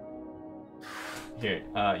 here,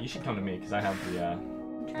 you should come to me, because I have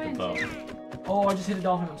I'm trying bow. to. Oh, I just hit a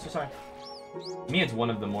dolphin. I'm so sorry. To me, it's one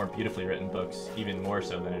of the more beautifully written books, even more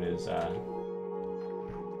so than it is,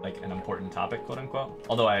 like, an important topic, quote-unquote.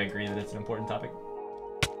 Although I agree that it's an important topic.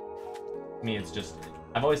 To me, it's just...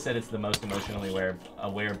 I've always said it's the most emotionally aware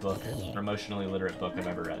book, or emotionally literate book I've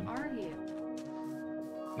ever read. Where are you?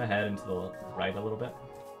 I'm gonna head into the right a little bit.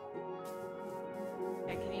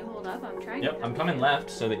 Okay, can you hold up? I'm trying Yep, to. I'm coming left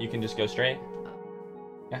so that you can just go straight. Oh.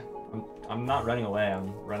 Yeah, I'm not running away.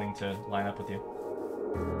 I'm running to line up with you.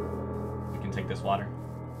 We can take this water.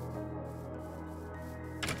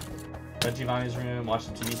 Read Giovanni's room, watch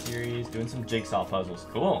some TV series, doing some jigsaw puzzles.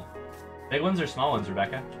 Cool. Big ones or small ones,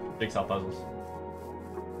 Rebecca? Jigsaw puzzles.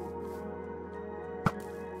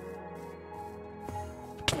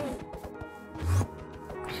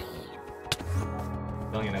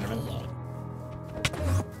 Killing an Enderman.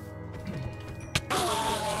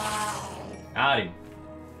 Got him.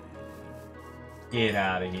 Get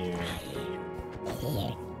out of here.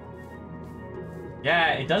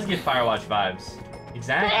 Yeah, it does give Firewatch vibes.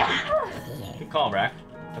 Exactly. Good call, Brack.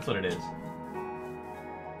 That's what it is.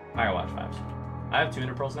 Firewatch vibes. I have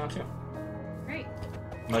 200 pearls now, too. Great.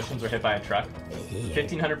 Emotions were hit by a truck.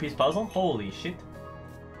 1,500 piece puzzle? Holy shit.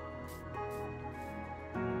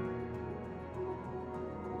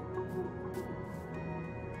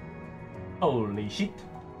 Holy shit.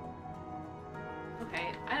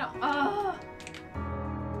 Okay, I don't. Oh!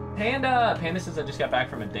 Panda! Panda says I just got back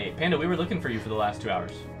from a date. Panda, we were looking for you for the last 2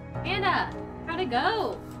 hours. Panda! How'd it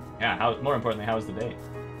go? Yeah, more importantly, how was the date?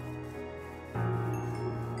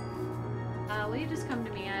 Will you just come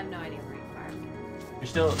to me? I have no idea where you are.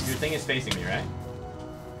 Your thing is facing me, right?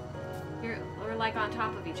 We're like on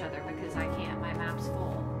top of each other because I can't. My map's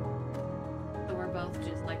full. So we're both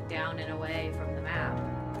just like down and away from the map.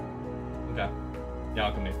 Okay. Yeah,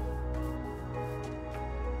 I'll come to you.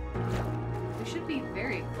 We should be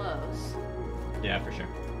very close. Yeah, for sure.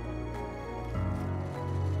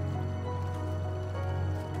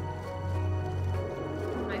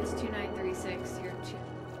 Mine's 2936, you're 27.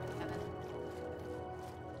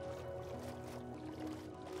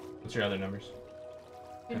 What's your other numbers?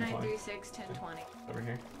 2936, 1020. Over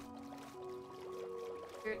here.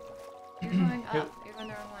 You're going up. You're going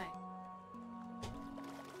the wrong way.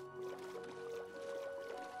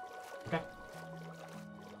 Okay.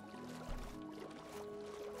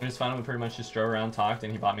 It was fun. We pretty much just drove around, talked,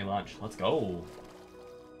 and he bought me lunch. Let's go.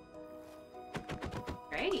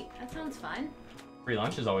 Great. That sounds fun. Free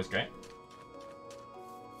lunch is always great.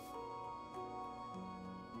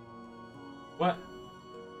 What?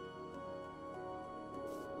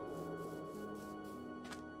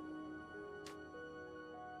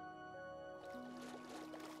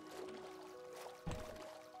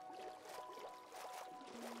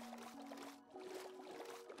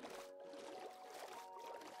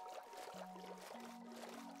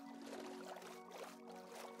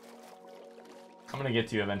 I'm gonna get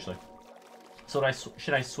to you eventually. So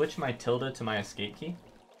should I switch my tilde to my escape key?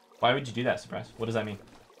 Why would you do that, Surprise? What does that mean?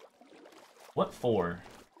 What for?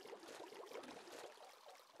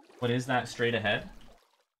 What is that straight ahead?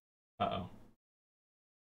 Uh-oh.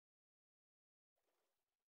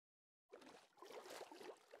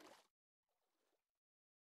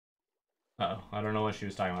 Uh-oh. I don't know what she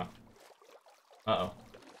was talking about. Uh-oh.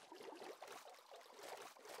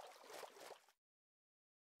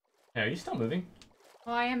 Hey, are you still moving?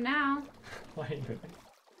 Well, I am now. Why are you moving?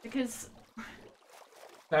 Because...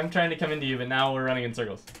 I'm trying to come into you, but now we're running in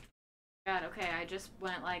circles. God, okay, I just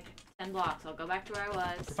went like 10 blocks. I'll go back to where I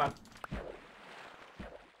was. We're fine.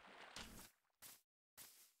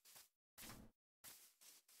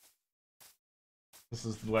 This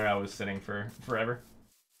is where I was sitting for forever.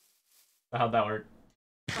 How'd that work?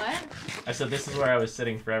 What? I said this is where I was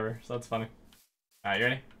sitting forever, so that's funny. Alright, you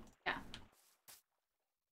ready? Yeah.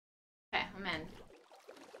 Okay, I'm in.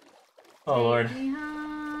 Oh lord. Take me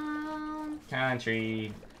home.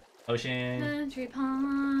 Country. Ocean. Country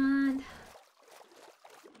pond.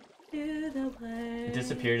 To the place. It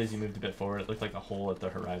disappeared as you moved a bit forward. It looked like a hole at the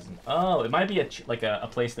horizon. Oh, it might be like a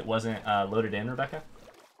place that wasn't loaded in, Rebecca.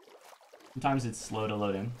 Sometimes it's slow to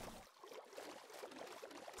load in.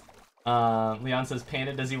 Leon says,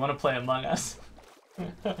 Panda, does he want to play Among Us?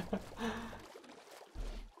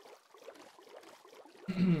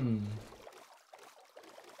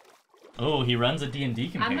 Oh, he runs a D&D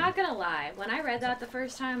campaign. I'm not gonna lie. When I read that the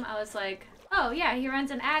first time, I was like, oh yeah, he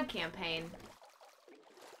runs an ad campaign.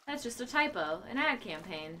 That's just a typo. An ad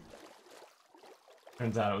campaign.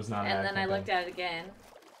 Turns out it was not an ad And then campaign. I looked at it again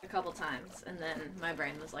a couple times, and then my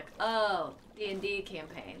brain was like, oh, D&D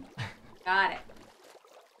campaign. Got it.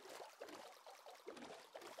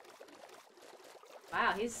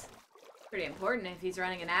 Wow, he's pretty important if he's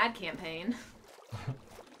running an ad campaign.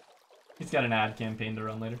 He's got an ad campaign to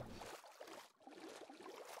run later.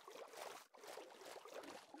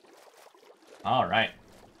 All right.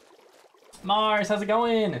 Mars, how's it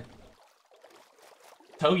going?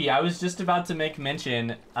 Togi, I was just about to make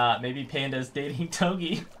mention, maybe Panda's dating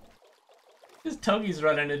Togi. Because Togi's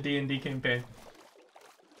running a D&D campaign.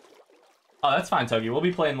 Oh, that's fine, Togi. We'll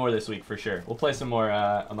be playing more this week for sure. We'll play some more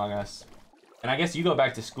Among Us. And I guess you go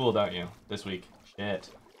back to school, don't you, this week?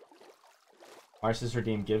 Shit. Mars'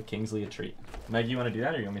 redeemed. Give Kingsley a treat. Meg, you want to do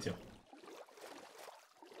that, or you want me to?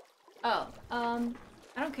 Oh, I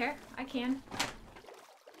don't care. I can.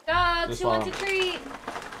 Dogs, who wants a treat?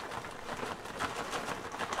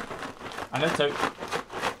 I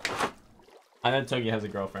know Togi has a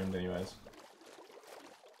girlfriend anyways.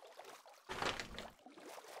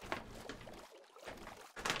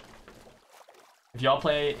 If y'all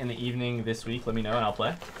play in the evening this week, let me know and I'll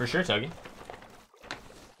play. For sure, Togi.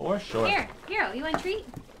 For sure. Here, Hero, you want a treat?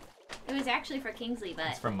 It was actually for Kingsley, but...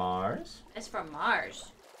 It's from Mars? It's from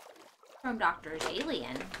Mars. From Doctor's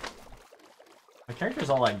Alien. My character's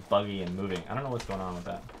all like buggy and moving. I don't know what's going on with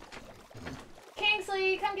that.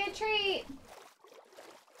 Kingsley, come get a treat!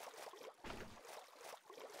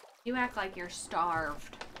 You act like you're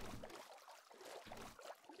starved.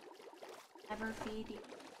 Never feed you.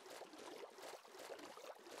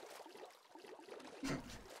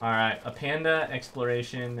 Alright, a panda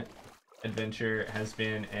exploration adventure has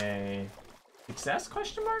been a success,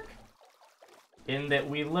 question mark? In that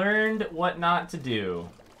we learned what not to do.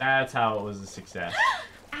 That's how it was a success.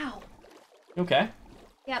 Ow! Okay.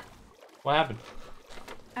 Yep. What happened?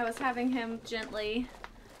 I was having him gently...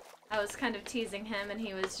 I was kind of teasing him and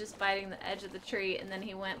he was just biting the edge of the tree and then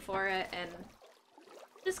he went for it and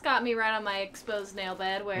just got me right on my exposed nail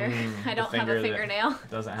bed where I don't have a fingernail.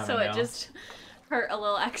 Doesn't have so a nail. it just hurt a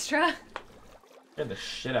little extra. Scared the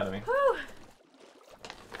shit out of me. Whew.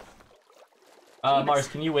 Mars,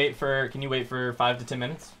 can you wait for 5 to 10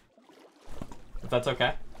 minutes? If that's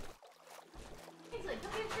okay. Kingsley,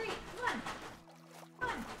 come get a treat. Come on. Come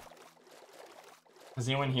on. Has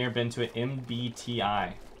anyone here been to an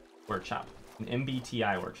MBTI workshop? An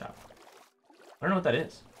MBTI workshop. I don't know what that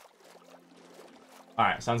is.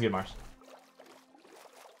 Alright, sounds good, Mars.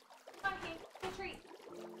 Come on, King. Get a treat.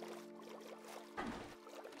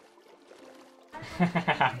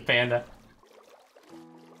 Panda.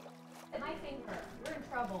 My finger. We're in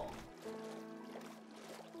trouble.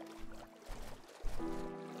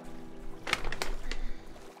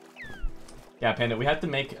 Yeah, Panda. We have to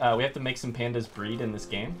make some pandas breed in this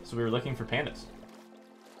game, so we were looking for pandas.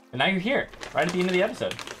 And now you're here, right at the end of the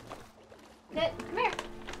episode. Come here.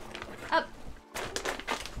 Up.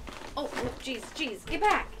 Oh, jeez, jeez. Get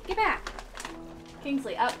back. Get back.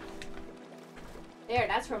 Kingsley, up. There,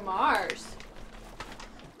 that's from Mars.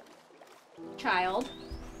 Child.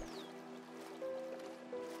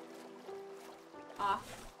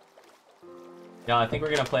 Off. Yeah, I think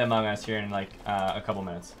we're gonna play Among Us here in like a couple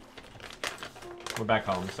minutes. We're back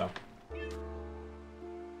home, so.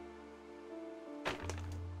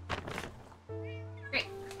 Great.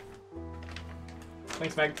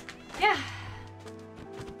 Thanks, Meg. Yeah.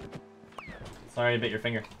 Sorry I bit your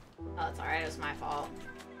finger. Oh, it's alright. It was my fault.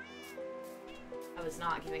 I was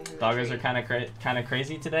not giving him the Doggers treat. are kind of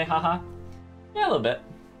crazy today, haha. Yeah, a little bit.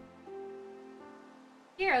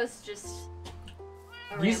 Hero's just.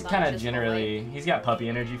 He's kind of generally. He's got puppy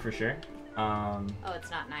energy for sure. Oh,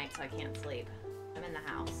 it's not night, so I can't sleep. I'm in the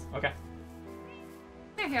house. Okay.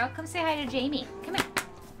 Come here, Hero. Come say hi to Jamie. Come here.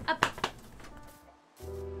 Up.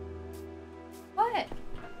 What?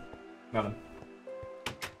 Nothing.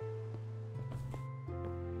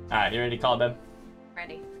 Alright, you ready to call it, babe?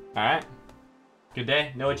 Ready. Alright. Good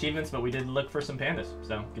day. No achievements, but we did look for some pandas,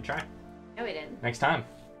 so good try. No, we didn't. Next time.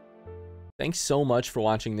 Thanks so much for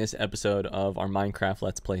watching this episode of our Minecraft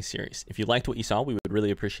Let's Play series. If you liked what you saw, we would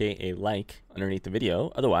really appreciate a like underneath the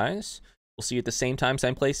video. Otherwise, we'll see you at the same time,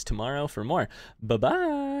 same place tomorrow for more.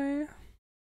 Bye-bye!